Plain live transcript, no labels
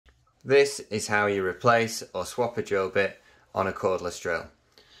This is how you replace or swap a drill bit on a cordless drill.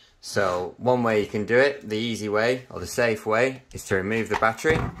 So one way you can do it, the easy way or the safe way, is to remove the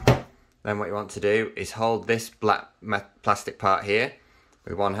battery. Then what you want to do is hold this black plastic part here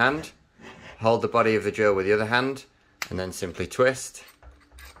with one hand, hold the body of the drill with the other hand, and then simply twist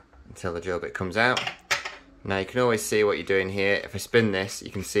until the drill bit comes out. Now you can always see what you're doing here. If I spin this,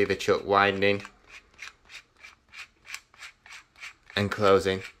 you can see the chuck widening and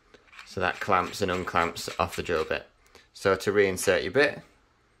closing, so that clamps and unclamps off the drill bit. So to reinsert your bit,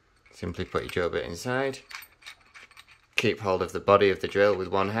 simply put your drill bit inside, keep hold of the body of the drill with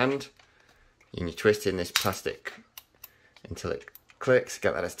one hand, and you're twisting this plastic until it clicks,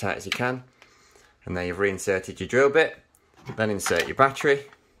 get that as tight as you can, and then you've reinserted your drill bit. Then insert your battery,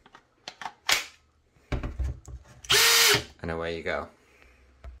 and away you go.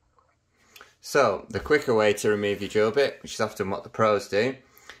 So the quicker way to remove your drill bit, which is often what the pros do,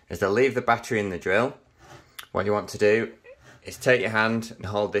 is they'll leave the battery in the drill. What you want to do is take your hand and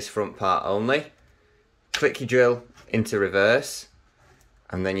hold this front part only, click your drill into reverse,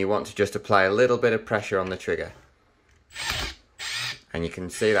 and then you want to just apply a little bit of pressure on the trigger. And you can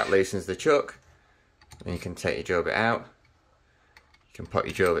see that loosens the chuck, and you can take your drill bit out. You can put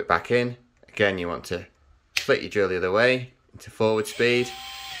your drill bit back in. Again, you want to flick your drill the other way into forward speed,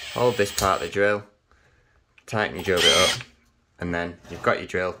 hold this part of the drill, tighten your drill bit up, and then you've got your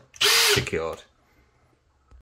drill secured.